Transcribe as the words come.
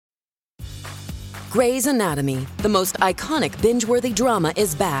Grey's Anatomy, the most iconic binge-worthy drama,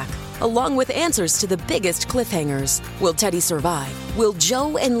 is back, along with answers to the biggest cliffhangers. Will Teddy survive? Will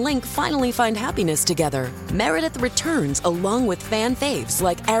Joe and Link finally find happiness together? Meredith returns along with fan faves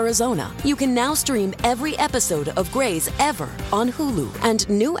like Arizona. You can now stream every episode of Grey's ever on Hulu, and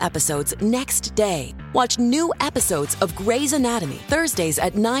new episodes next day. Watch new episodes of Grey's Anatomy Thursdays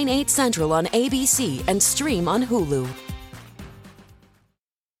at 9/8 Central on ABC and stream on Hulu.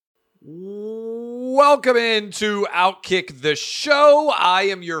 Welcome into Outkick the Show. I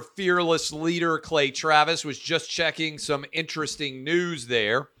am your fearless leader, Clay Travis. Was just checking some interesting news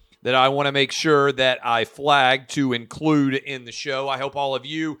there that I want to make sure that I flag to include in the show. I hope all of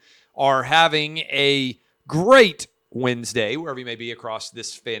you are having a great Wednesday, wherever you may be across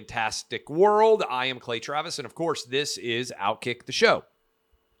this fantastic world. I am Clay Travis, and of course, this is Outkick the Show.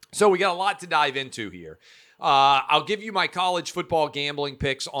 So we got a lot to dive into here. I'll give you my college football gambling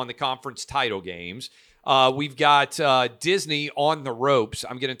picks on the conference title games. We've got Disney on the ropes.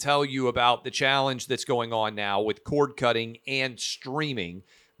 I'm going to tell you about the challenge that's going on now with cord cutting and streaming,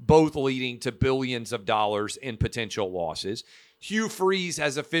 both leading to billions of dollars in potential losses. Hugh Freeze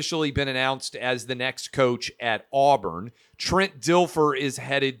has officially been announced as the next coach at Auburn. Trent Dilfer is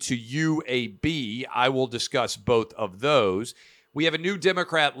headed to UAB. I will discuss both of those. We have a new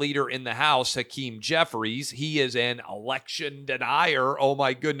Democrat leader in the House, Hakeem Jeffries. He is an election denier. Oh,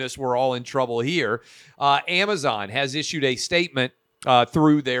 my goodness, we're all in trouble here. Amazon has issued a statement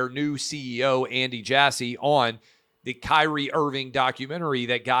through their new CEO, Andy Jassy, on the Kyrie Irving documentary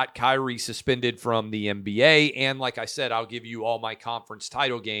that got Kyrie suspended from the NBA. And like I said, I'll give you all my conference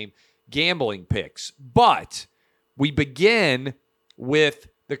title game gambling picks. But we begin with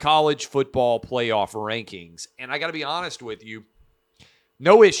the college football playoff rankings. And I got to be honest with you,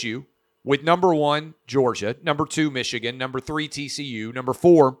 no issue with number 1, Georgia, number 2, Michigan, number 3, TCU, number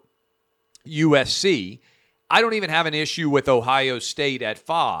 4, USC. I don't even have an issue with Ohio State at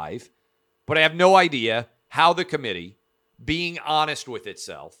 5, but I have no idea how the committee, being honest with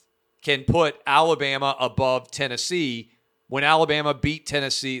itself, can put Alabama above Tennessee when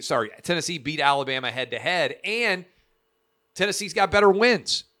Tennessee beat Alabama head-to-head, and Tennessee's got better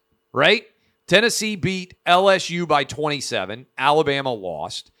wins, right? Tennessee beat LSU by 27. Alabama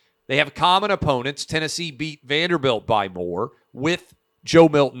lost. They have common opponents. Tennessee beat Vanderbilt by more with Joe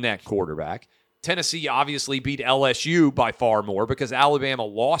Milton at quarterback. Tennessee obviously beat LSU by far more because Alabama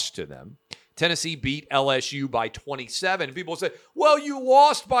lost to them. Tennessee beat LSU by 27. People say, well, you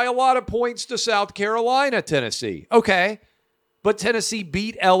lost by a lot of points to South Carolina, Tennessee. Okay, but Tennessee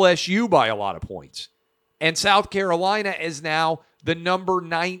beat LSU by a lot of points. And South Carolina is now the number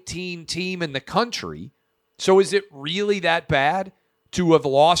 19 team in the country. So is it really that bad to have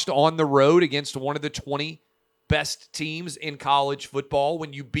lost on the road against one of the 20 best teams in college football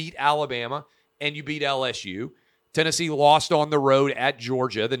when you beat Alabama and you beat LSU? Tennessee lost on the road at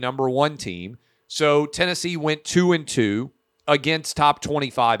Georgia, the number 1 team. So Tennessee went 2-2 against top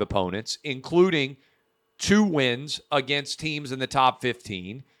 25 opponents, including 2 wins against teams in the top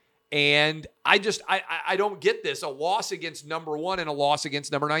 15. And I don't get this. A loss against number 1 and a loss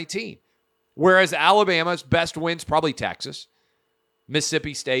against number 19. Whereas Alabama's best wins, probably Texas,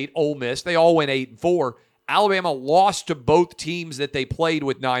 Mississippi State, Ole Miss, they all went 8-4. Alabama lost to both teams that they played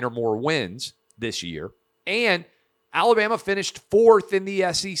with 9 or more wins this year. And Alabama finished 4th in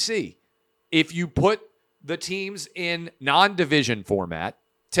the SEC. If you put the teams in non-division format,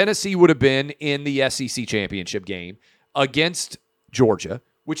 Tennessee would have been in the SEC championship game against Georgia,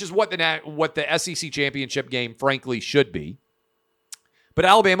 which is what the SEC championship game, frankly, should be. But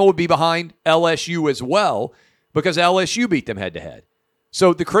Alabama would be behind LSU as well because LSU beat them head-to-head.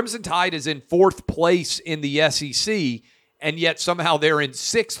 So the Crimson Tide is in 4th place in the SEC, and yet somehow they're in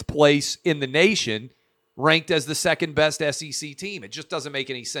 6th place in the nation, ranked as the second best SEC team. It just doesn't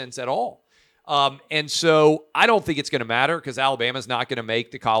make any sense at all. And so I don't think it's going to matter because Alabama's not going to make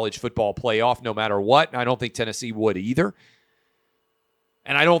the college football playoff no matter what. And I don't think Tennessee would either.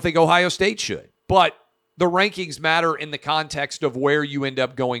 And I don't think Ohio State should. But the rankings matter in the context of where you end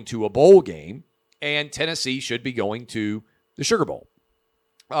up going to a bowl game. And Tennessee should be going to the Sugar Bowl.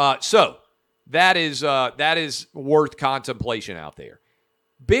 So that is worth contemplation out there.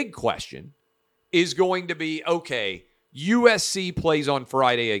 Big question is going to be, okay, USC plays on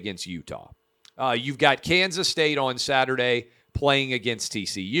Friday against Utah. You've got Kansas State on Saturday playing against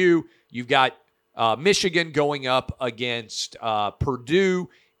TCU. You've got Michigan going up against Purdue.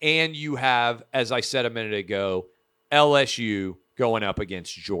 And you have, as I said a minute ago, LSU going up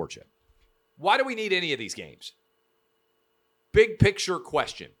against Georgia. Why do we need any of these games? Big picture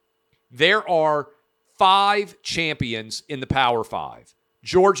question. There are 5 champions in the Power 5.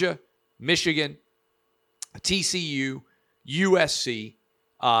 Georgia, Michigan, TCU, USC,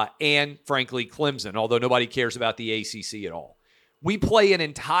 and frankly, Clemson, although nobody cares about the ACC at all. We play an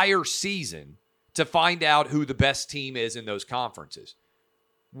entire season to find out who the best team is in those conferences.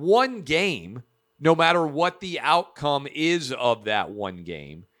 One game, no matter what the outcome is of that one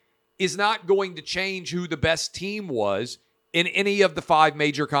game, is not going to change who the best team was in any of the 5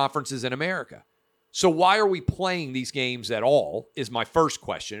 major conferences in America. So why are we playing these games at all is my first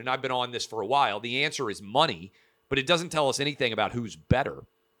question. And I've been on this for a while. The answer is money, but it doesn't tell us anything about who's better.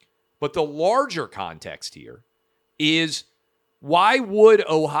 But the larger context here is, why would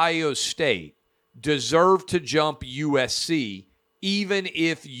Ohio State deserve to jump USC even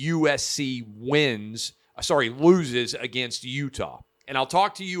if USC loses against Utah? And I'll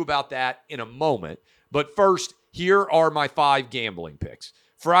talk to you about that in a moment. But first, here are my 5 gambling picks.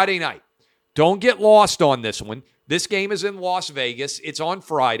 Friday night. Don't get lost on this one. This game is in Las Vegas. It's on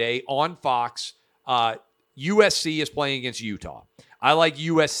Friday on Fox. USC is playing against Utah. I like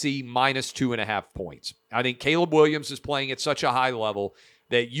USC minus 2.5 points. I think Caleb Williams is playing at such a high level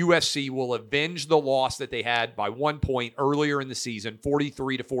that USC will avenge the loss that they had by 1 point earlier in the season,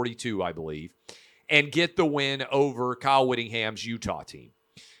 43-42, I believe, and get the win over Kyle Whittingham's Utah team.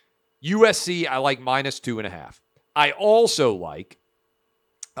 USC, I like minus 2.5. I also like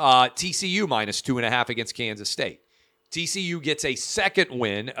TCU minus 2.5 against Kansas State. TCU gets a second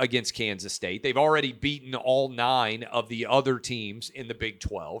win against Kansas State. They've already beaten all 9 of the other teams in the Big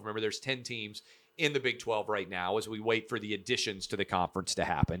 12. Remember, there's 10 teams in the Big 12 right now as we wait for the additions to the conference to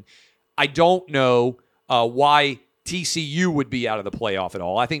happen. I don't know why TCU would be out of the playoff at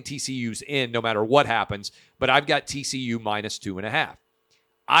all. I think TCU's in no matter what happens, but I've got TCU minus 2.5.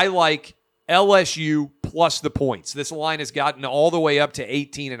 I like LSU plus the points. This line has gotten all the way up to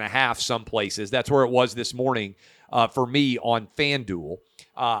 18.5 some places. That's where it was this morning for me on FanDuel.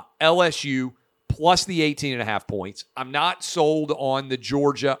 LSU plus the 18.5 points. I'm not sold on the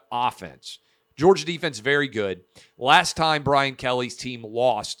Georgia offense. Georgia defense, very good. Last time Brian Kelly's team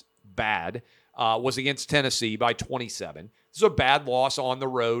lost bad was against Tennessee by 27. This is a bad loss on the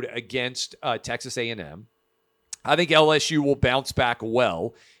road against Texas A&M. I think LSU will bounce back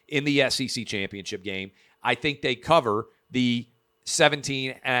well in the SEC championship game. I think they cover the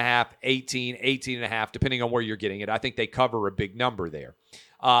 17.5, 18, 18.5, depending on where you're getting it. I think they cover a big number there.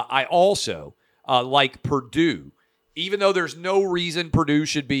 I also like Purdue. Even though there's no reason Purdue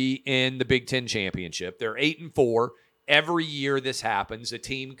should be in the Big Ten championship, they're 8-4. Every year this happens. A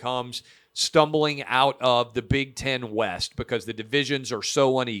team comes stumbling out of the Big Ten West because the divisions are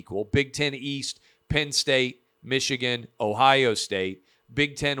so unequal. Big Ten East, Penn State, Michigan, Ohio State.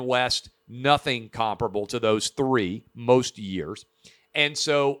 Big Ten West, nothing comparable to those 3 most years. And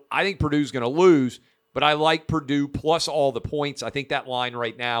so I think Purdue's going to lose, but I like Purdue plus all the points. I think that line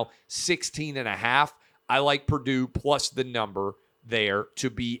right now, 16.5. I like Purdue plus the number there to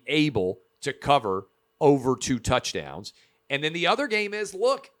be able to cover over 2 touchdowns. And then the other game is,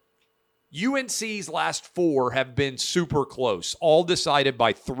 look, UNC's last 4 have been super close, all decided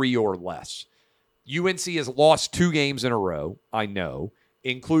by 3 or less. UNC has lost 2 games in a row, I know,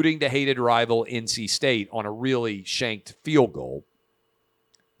 including the hated rival NC State on a really shanked field goal.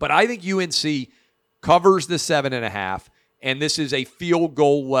 But I think UNC covers the 7.5, and this is a field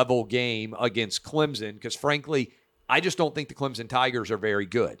goal level game against Clemson because, frankly, I just don't think the Clemson Tigers are very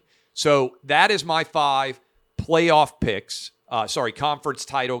good. So that is my 5 playoff picks, conference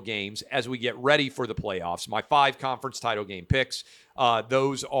title games as we get ready for the playoffs. My 5 conference title game picks,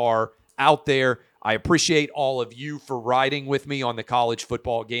 those are out there. I appreciate all of you for riding with me on the college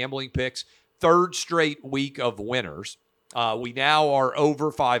football gambling picks. 3rd straight week of winners. We now are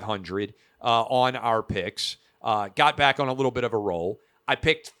over 500 on our picks. Got back on a little bit of a roll. I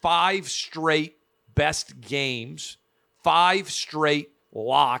picked 5 straight best games, 5 straight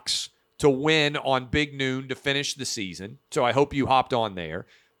locks to win on Big Noon to finish the season. So I hope you hopped on there.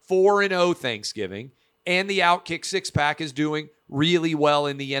 4-0 Thanksgiving. And the Outkick 6-pack is doing really well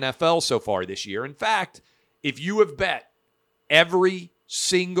in the NFL so far this year. In fact, if you have bet every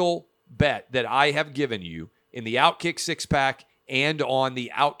single bet that I have given you in the Outkick 6-pack and on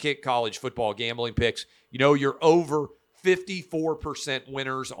the Outkick college football gambling picks, you know you're over 54%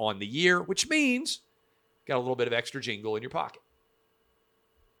 winners on the year, which means got a little bit of extra jingle in your pocket.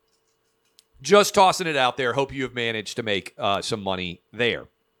 Just tossing it out there. Hope you have managed to make some money there.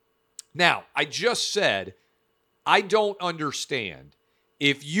 Now, I just said I don't understand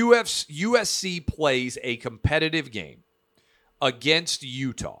if USC plays a competitive game against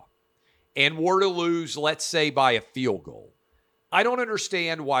Utah and were to lose, let's say, by a field goal. I don't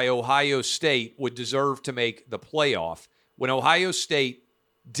understand why Ohio State would deserve to make the playoff when Ohio State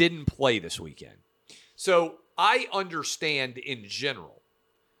didn't play this weekend. So I understand in general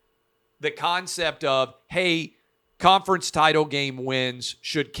the concept of, hey, conference title game wins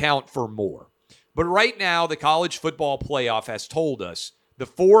should count for more. But right now, the college football playoff has told us the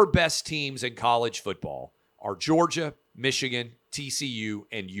 4 best teams in college football are Georgia, Michigan, TCU,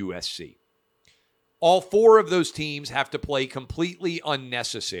 and USC. All 4 of those teams have to play completely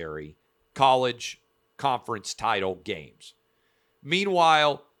unnecessary college conference title games.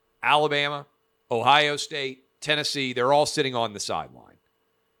 Meanwhile, Alabama, Ohio State, Tennessee, they're all sitting on the sideline.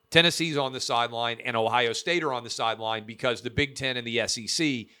 Tennessee's on the sideline and Ohio State are on the sideline because the Big Ten and the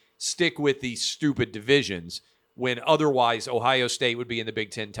SEC stick with these stupid divisions when otherwise Ohio State would be in the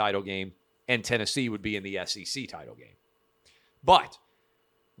Big Ten title game and Tennessee would be in the SEC title game. But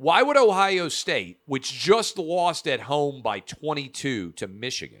why would Ohio State, which just lost at home by 22 to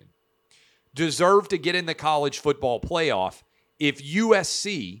Michigan, deserve to get in the college football playoff if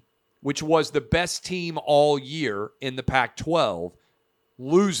USC, which was the best team all year in the Pac-12,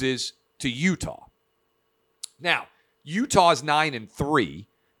 loses to Utah? Now, Utah's 9-3.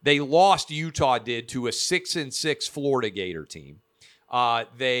 They lost, Utah did, to a 6-6 Florida Gator team.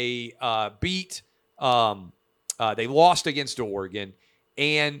 They lost against Oregon,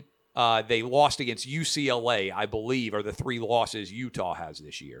 and they lost against UCLA, I believe, are the 3 losses Utah has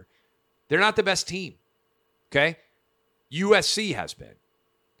this year. They're not the best team, okay? USC has been.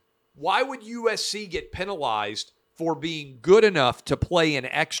 Why would USC get penalized for being good enough to play an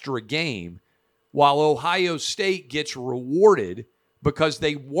extra game while Ohio State gets rewarded because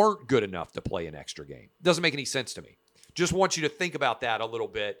they weren't good enough to play an extra game? Doesn't make any sense to me. Just want you to think about that a little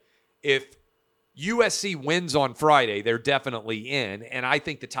bit. If USC wins on Friday, they're definitely in, and I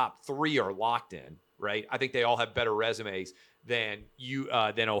think the top 3 are locked in, right? I think they all have better resumes than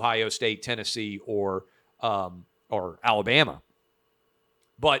Ohio State, Tennessee, or Alabama.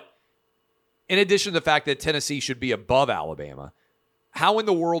 But in addition to the fact that Tennessee should be above Alabama, how in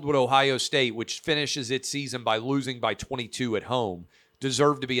the world would Ohio State, which finishes its season by losing by 22 at home,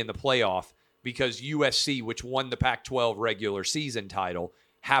 deserve to be in the playoff because USC, which won the Pac-12 regular season title,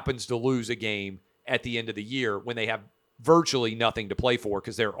 happens to lose a game at the end of the year when they have virtually nothing to play for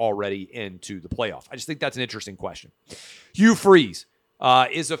because they're already into the playoff? I just think that's an interesting question. Hugh Freeze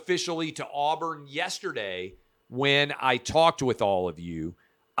is officially to Auburn. Yesterday, when I talked with all of you,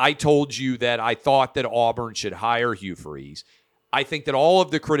 I told you that I thought that Auburn should hire Hugh Freeze. I think that all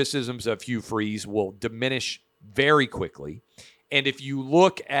of the criticisms of Hugh Freeze will diminish very quickly. And if you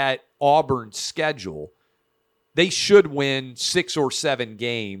look at Auburn's schedule, they should win 6 or 7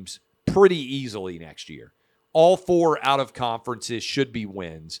 games pretty easily next year. All 4 out of conferences should be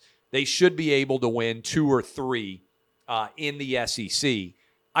wins. They should be able to win 2 or 3 in the SEC.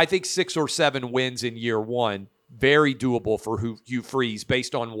 I think 6 or 7 wins in year 1, very doable for Hugh Freeze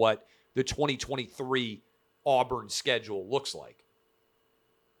based on what the 2023 Auburn schedule looks like.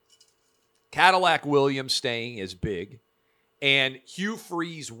 Cadillac Williams staying is big, and Hugh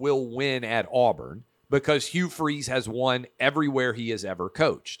Freeze will win at Auburn because Hugh Freeze has won everywhere he has ever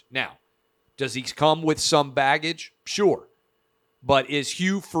coached. Now, does he come with some baggage? Sure. But is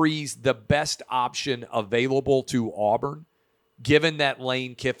Hugh Freeze the best option available to Auburn, given that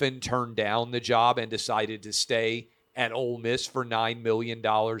Lane Kiffin turned down the job and decided to stay at Ole Miss for $9 million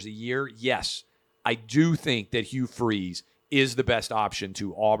a year? Yes, I do think that Hugh Freeze is the best option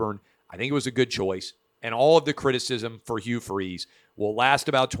to Auburn. I think it was a good choice. And all of the criticism for Hugh Freeze will last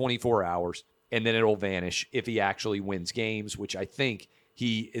about 24 hours, and then it'll vanish if he actually wins games, which I think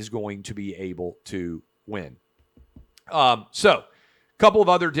he is going to be able to win. So, a couple of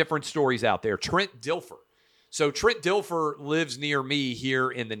other different stories out there. Trent Dilfer. So, Trent Dilfer lives near me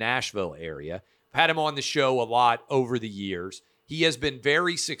here in the Nashville area. I've had him on the show a lot over the years. He has been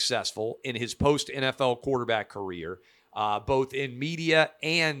very successful in his post-NFL quarterback career, both in media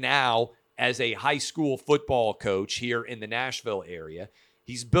and now as a high school football coach here in the Nashville area.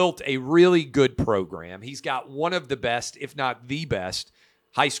 He's built a really good program. He's got one of the best, if not the best,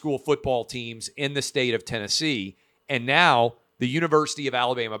 high school football teams in the state of Tennessee. And now the University of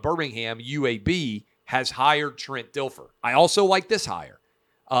Alabama, Birmingham, UAB, has hired Trent Dilfer. I also like this hire.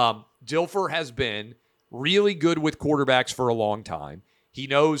 Dilfer has been really good with quarterbacks for a long time. He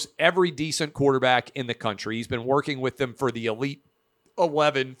knows every decent quarterback in the country. He's been working with them for the Elite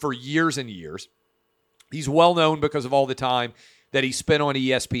 11 for years and years. He's well known because of all the time that he spent on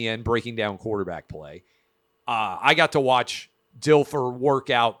ESPN breaking down quarterback play. I got to watch Dilfer work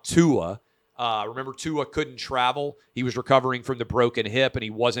out Tua. Remember, Tua couldn't travel. He was recovering from the broken hip, and he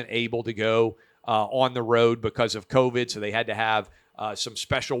wasn't able to go on the road because of COVID, so they had to have some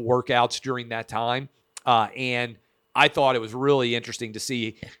special workouts during that time. And I thought it was really interesting to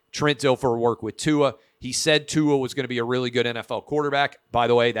see Trent Dilfer work with Tua. He said Tua was going to be a really good NFL quarterback. By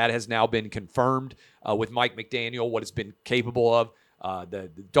the way, that has now been confirmed with Mike McDaniel, what it's been capable of. The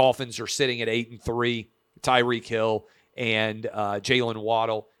Dolphins are sitting at 8-3. Tyreek Hill and Jalen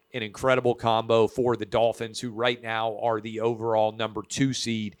Waddle, an incredible combo for the Dolphins, who right now are the overall number 2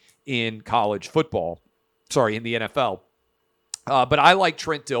 seed in college football. Sorry, in the NFL. But I like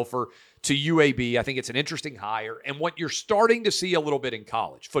Trent Dilfer to UAB. I think it's an interesting hire. And what you're starting to see a little bit in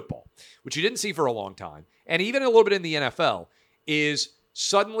college football, which you didn't see for a long time, and even a little bit in the NFL, is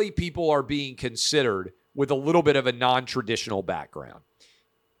suddenly people are being considered with a little bit of a non-traditional background.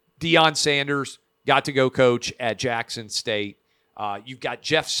 Deion Sanders got to go coach at Jackson State. You've got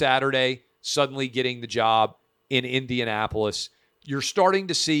Jeff Saturday suddenly getting the job in Indianapolis. You're starting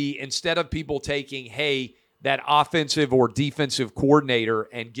to see, instead of people taking, hey, that offensive or defensive coordinator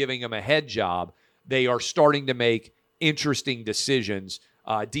and giving him a head job, they are starting to make interesting decisions.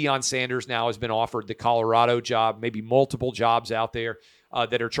 Deion Sanders now has been offered the Colorado job, maybe multiple jobs out there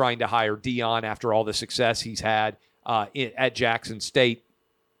that are trying to hire Deion after all the success he's had at Jackson State.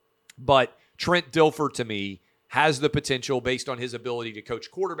 But Trent Dilfer, to me, has the potential based on his ability to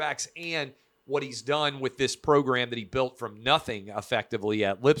coach quarterbacks and what he's done with this program that he built from nothing effectively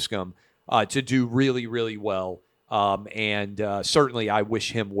at Lipscomb to do really, really well. And certainly I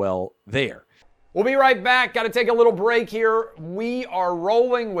wish him well there. We'll be right back. Got to take a little break here. We are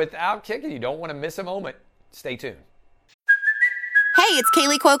rolling with Outkick, and you don't want to miss a moment. Stay tuned. Hey, it's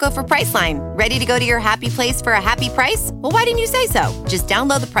Kaylee Cuoco for Priceline. Ready to go to your happy place for a happy price? Well, why didn't you say so? Just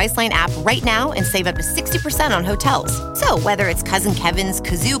download the Priceline app right now and save up to 60% on hotels. So whether it's Cousin Kevin's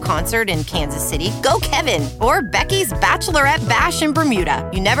Kazoo Concert in Kansas City, go Kevin, or Becky's Bachelorette Bash in Bermuda,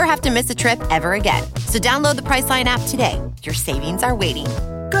 you never have to miss a trip ever again. So download the Priceline app today. Your savings are waiting.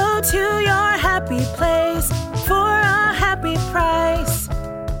 Go to your happy place for a happy price.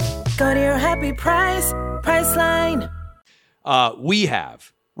 Go to your happy price, Priceline. We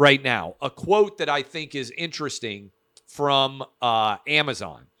have right now a quote that I think is interesting from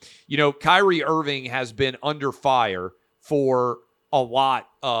Amazon. You know, Kyrie Irving has been under fire for a lot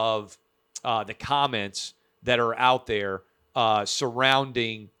of the comments that are out there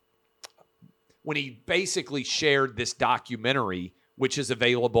surrounding when he basically shared this documentary, which is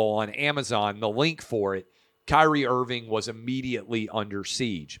available on Amazon. The link for it, Kyrie Irving was immediately under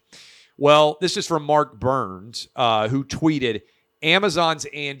siege. Well, this is from Mark Burns, who tweeted, Amazon's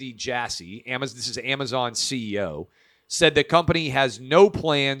Andy Jassy, this is Amazon's CEO, said the company has no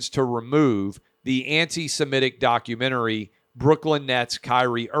plans to remove the anti-Semitic documentary Brooklyn Nets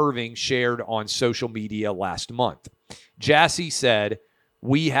Kyrie Irving shared on social media last month. Jassy said,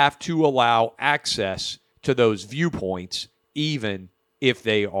 we have to allow access to those viewpoints, even if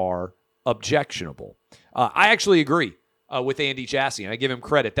they are objectionable. I actually agree with Andy Jassy, and I give him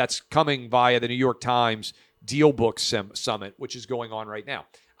credit. That's coming via the New York Times Deal Book Summit, which is going on right now.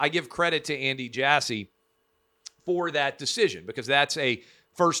 I give credit to Andy Jassy for that decision because that's a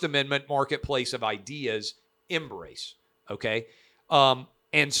First Amendment marketplace of ideas embrace, okay?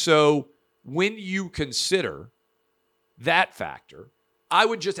 And so when you consider that factor, I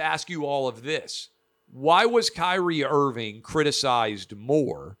would just ask you all of this. Why was Kyrie Irving criticized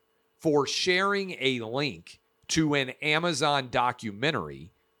more for sharing a link to an Amazon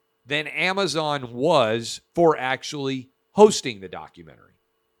documentary than Amazon was for actually hosting the documentary?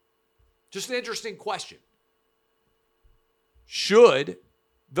 Just an interesting question. Should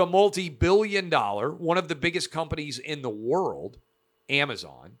the multi-billion-dollar, one of the biggest companies in the world,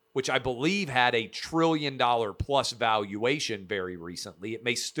 Amazon, which I believe had a $1 trillion plus valuation very recently, it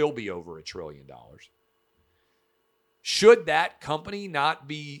may still be over $1 trillion. Should that company not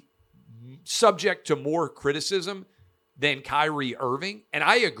be subject to more criticism than Kyrie Irving? And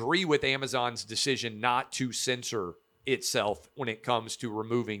I agree with Amazon's decision not to censor itself when it comes to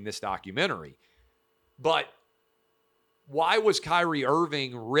removing this documentary. But why was Kyrie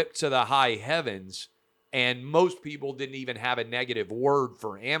Irving ripped to the high heavens and most people didn't even have a negative word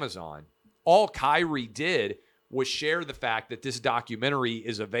for Amazon? All Kyrie did was share the fact that this documentary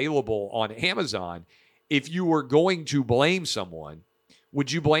is available on Amazon. If you were going to blame someone,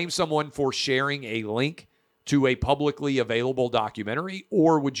 would you blame someone for sharing a link to a publicly available documentary,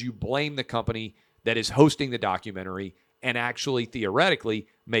 or would you blame the company that is hosting the documentary and actually theoretically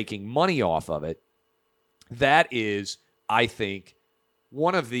making money off of it? That is, I think,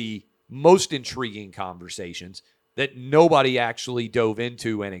 one of the most intriguing conversations that nobody actually dove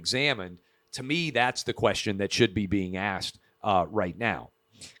into and examined. To me, that's the question that should be being asked right now.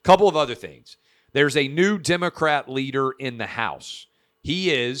 A couple of other things. There's a new Democrat leader in the House.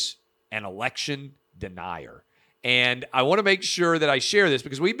 He is an election denier. And I want to make sure that I share this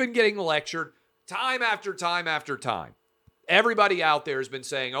because we've been getting lectured time after time after time. Everybody out there has been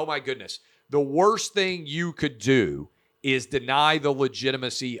saying, oh my goodness, the worst thing you could do is deny the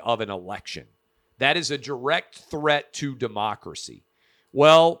legitimacy of an election. That is a direct threat to democracy.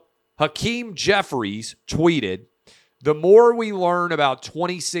 Well, Hakeem Jeffries tweeted, the more we learn about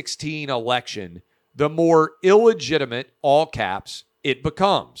 2016 election, the more illegitimate, all caps, it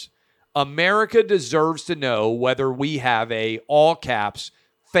becomes. America deserves to know whether we have a, all caps,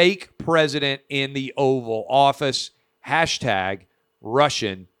 fake president in the Oval Office, hashtag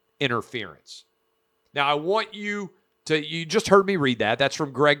Russian interference. Now, I want you just heard me read that. That's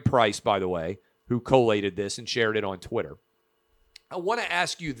from Greg Price, by the way, who collated this and shared it on Twitter. I want to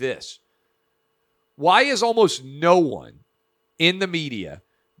ask you this. Why is almost no one in the media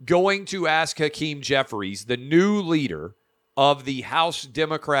going to ask Hakeem Jeffries, the new leader of the House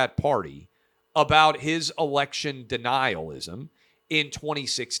Democrat Party, about his election denialism in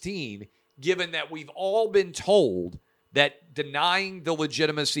 2016, given that we've all been told that denying the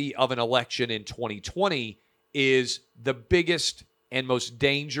legitimacy of an election in 2020 is the biggest and most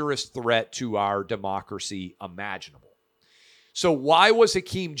dangerous threat to our democracy imaginable? So why was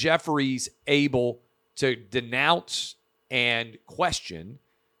Hakeem Jeffries able to denounce and question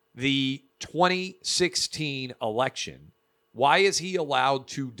the 2016 election? Why is he allowed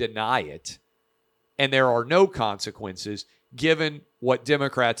to deny it? And there are no consequences given what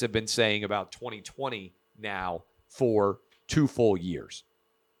Democrats have been saying about 2020 now for 2 full years.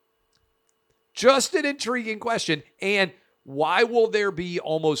 Just an intriguing question. And why will there be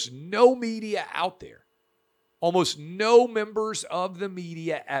almost no media out there, almost no members of the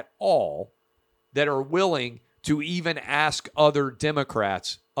media at all that are willing to even ask other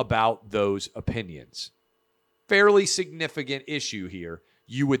Democrats about those opinions? Fairly significant issue here.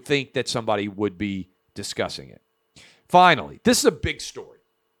 You would think that somebody would be discussing it. Finally, this is a big story.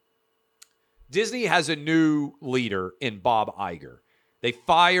 Disney has a new leader in Bob Iger. They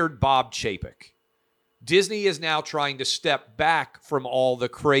fired Bob Chapek. Disney is now trying to step back from all the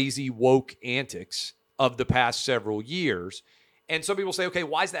crazy woke antics of the past several years. And some people say, okay,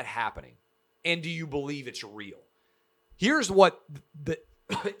 why is that happening? And do you believe it's real? Here's what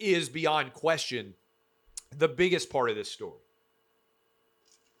is beyond question the biggest part of this story.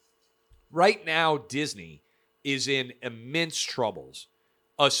 Right now, Disney is in immense troubles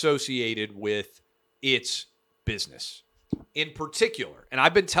associated with its business. In particular, and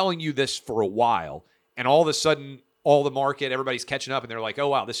I've been telling you this for a while, and all of a sudden, all the market, everybody's catching up, and they're like, oh,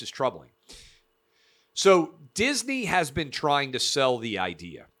 wow, this is troubling. So Disney has been trying to sell the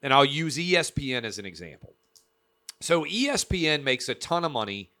idea, and I'll use ESPN as an example. So ESPN makes a ton of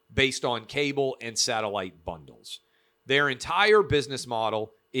money based on cable and satellite bundles. Their entire business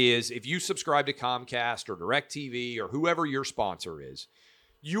model is if you subscribe to Comcast or DirecTV or whoever your sponsor is,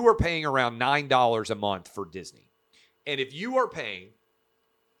 you are paying around $9 a month for Disney. And if you are paying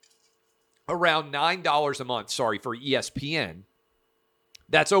around $9 a month, for ESPN,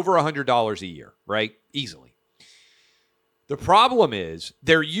 that's over $100 a year, right? Easily. The problem is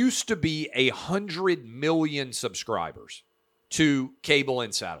there used to be 100 million subscribers to cable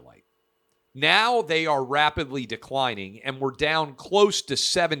and satellite. Now they are rapidly declining, and we're down close to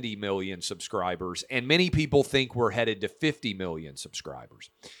 70 million subscribers, and many people think we're headed to 50 million subscribers.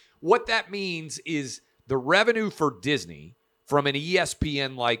 What that means is the revenue for Disney from an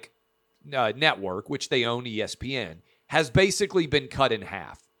ESPN-like network, which they own ESPN, has basically been cut in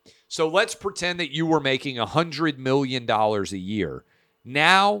half. So let's pretend that you were making $100 million a year.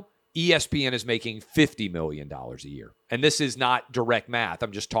 Now ESPN is making $50 million a year. And this is not direct math.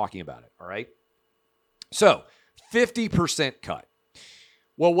 I'm just talking about it, all right? So 50% cut.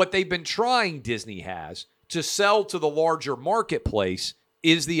 Well, what they've been trying, Disney has, to sell to the larger marketplace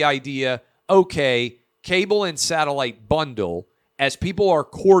is the idea, okay, cable and satellite bundle, as people are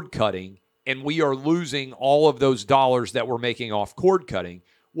cord cutting and we are losing all of those dollars that we're making off cord cutting,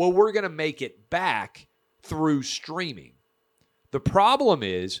 well, we're going to make it back through streaming. The problem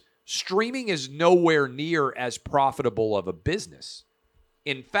is streaming is nowhere near as profitable of a business.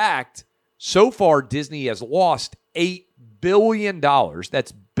 In fact, so far, Disney has lost $8 billion.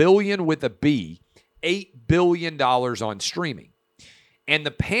 That's billion with a B, $8 billion on streaming. And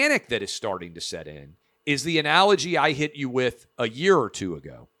the panic that is starting to set in is the analogy I hit you with a year or two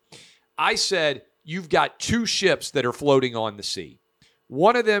ago. I said, you've got two ships that are floating on the sea.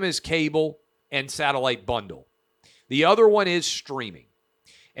 One of them is cable and satellite bundle. The other one is streaming.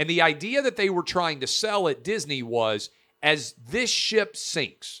 And the idea that they were trying to sell at Disney was, as this ship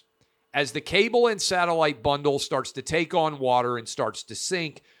sinks, as the cable and satellite bundle starts to take on water and starts to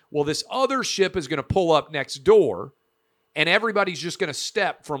sink, Well, this other ship is going to pull up next door, and everybody's just going to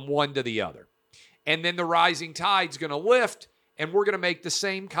step from one to the other. And then the rising tide's going to lift, and we're going to make the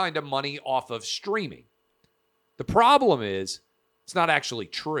same kind of money off of streaming. The problem is, it's not actually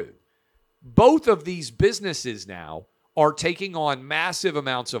true. Both of these businesses now are taking on massive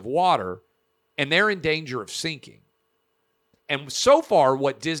amounts of water, and they're in danger of sinking. And so far,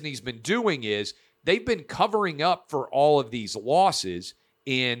 what Disney's been doing is they've been covering up for all of these losses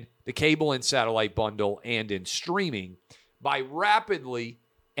in the cable and satellite bundle and in streaming by rapidly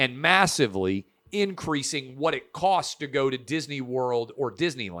and massively increasing what it costs to go to Disney World or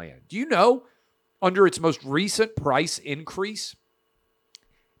Disneyland. Do you know, under its most recent price increase,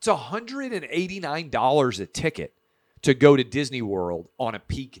 it's $189 a ticket to go to Disney World on a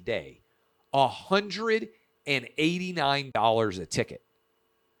peak day. $189 a ticket.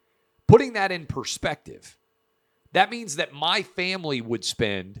 Putting that in perspective, that means that my family would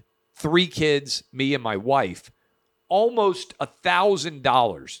spend, 3 kids, me and my wife, almost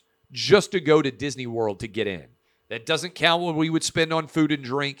 $1,000 just to go to Disney World to get in. That doesn't count what we would spend on food and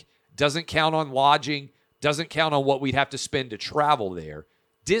drink, doesn't count on lodging, doesn't count on what we'd have to spend to travel there.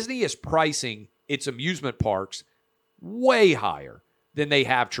 Disney is pricing its amusement parks way higher than they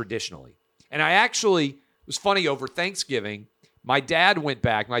have traditionally. And I actually, it was funny, over Thanksgiving, my dad went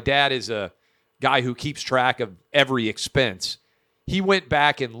back. My dad is a guy who keeps track of every expense. He went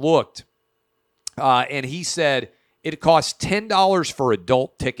back and looked, and he said it cost $10 for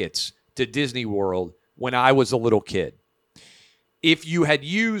adult tickets to Disney World when I was a little kid. If you had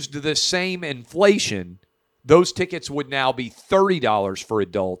used the same inflation, those tickets would now be $30 for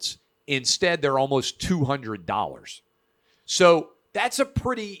adults. Instead, they're almost $200. So that's a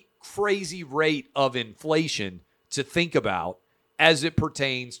pretty crazy rate of inflation to think about as it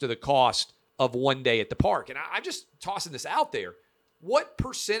pertains to the cost of one day at the park. And I'm just tossing this out there. What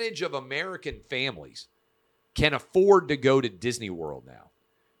percentage of American families can afford to go to Disney World now?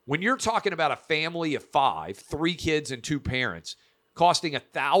 When you're talking about a family of 5, 3 kids and 2 parents, costing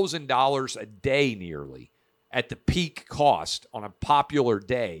 $1,000 a day nearly at the peak cost on a popular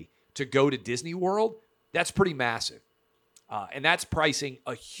day to go to Disney World, that's pretty massive. And that's pricing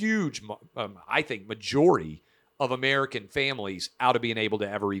a huge, I think, majority of American families out of being able to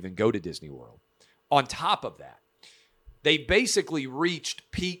ever even go to Disney World. On top of that, they basically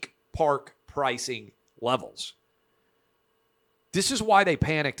reached peak park pricing levels. This is why they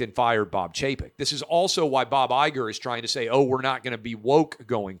panicked and fired Bob Chapek. This is also why Bob Iger is trying to say, oh, we're not going to be woke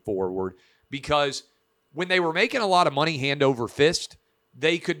going forward, because when they were making a lot of money hand over fist,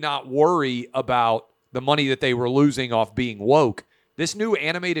 they could not worry about the money that they were losing off being woke. This new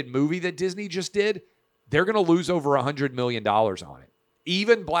animated movie that Disney just did, they're going to lose over $100 million on it.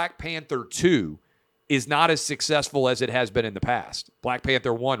 Even Black Panther 2 is not as successful as it has been in the past. Black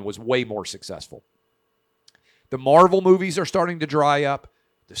Panther 1 was way more successful. The Marvel movies are starting to dry up.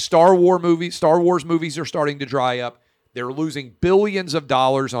 The Star Wars movies are starting to dry up. They're losing billions of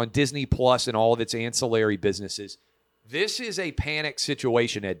dollars on Disney Plus and all of its ancillary businesses. This is a panic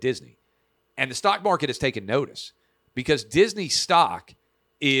situation at Disney. And the stock market has taken notice, because Disney stock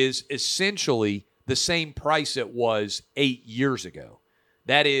is essentially the same price it was 8 years ago.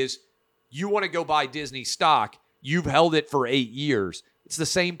 That is, you want to go buy Disney stock, you've held it for 8 years. It's the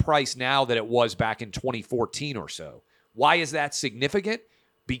same price now that it was back in 2014 or so. Why is that significant?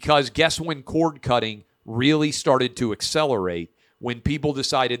 Because guess when cord cutting really started to accelerate? When people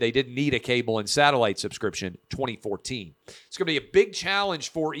decided they didn't need a cable and satellite subscription, 2014. It's going to be a big challenge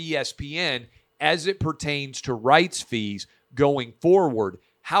for ESPN as it pertains to rights fees going forward.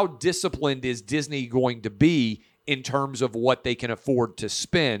 How disciplined is Disney going to be in terms of what they can afford to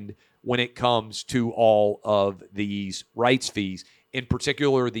spend when it comes to all of these rights fees, in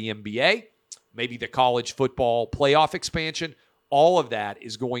particular the NBA, maybe the college football playoff expansion? All of that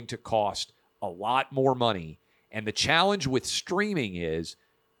is going to cost a lot more money. And the challenge with streaming is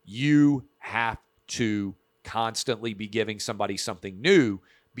you have to constantly be giving somebody something new,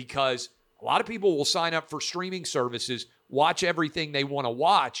 because a lot of people will sign up for streaming services, watch everything they want to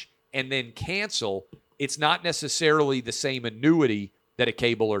watch, and then cancel. It's not necessarily the same annuity that a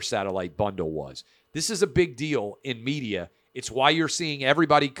cable or satellite bundle was. This is a big deal in media. It's why you're seeing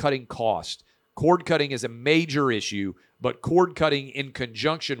everybody cutting costs. Cord cutting is a major issue, but cord cutting in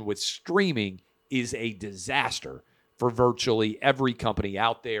conjunction with streaming is a disaster for virtually every company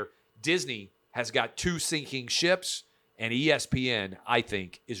out there. Disney has got 2 sinking ships, and ESPN, I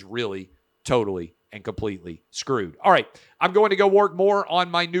think, is really totally and completely screwed. All right, I'm going to go work more on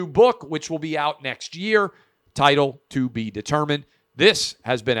my new book, which will be out next year. Title to be determined. This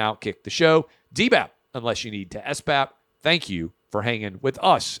has been Outkick the Show. DBAP, unless you need to SBAP. Thank you for hanging with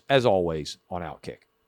us, as always, on Outkick.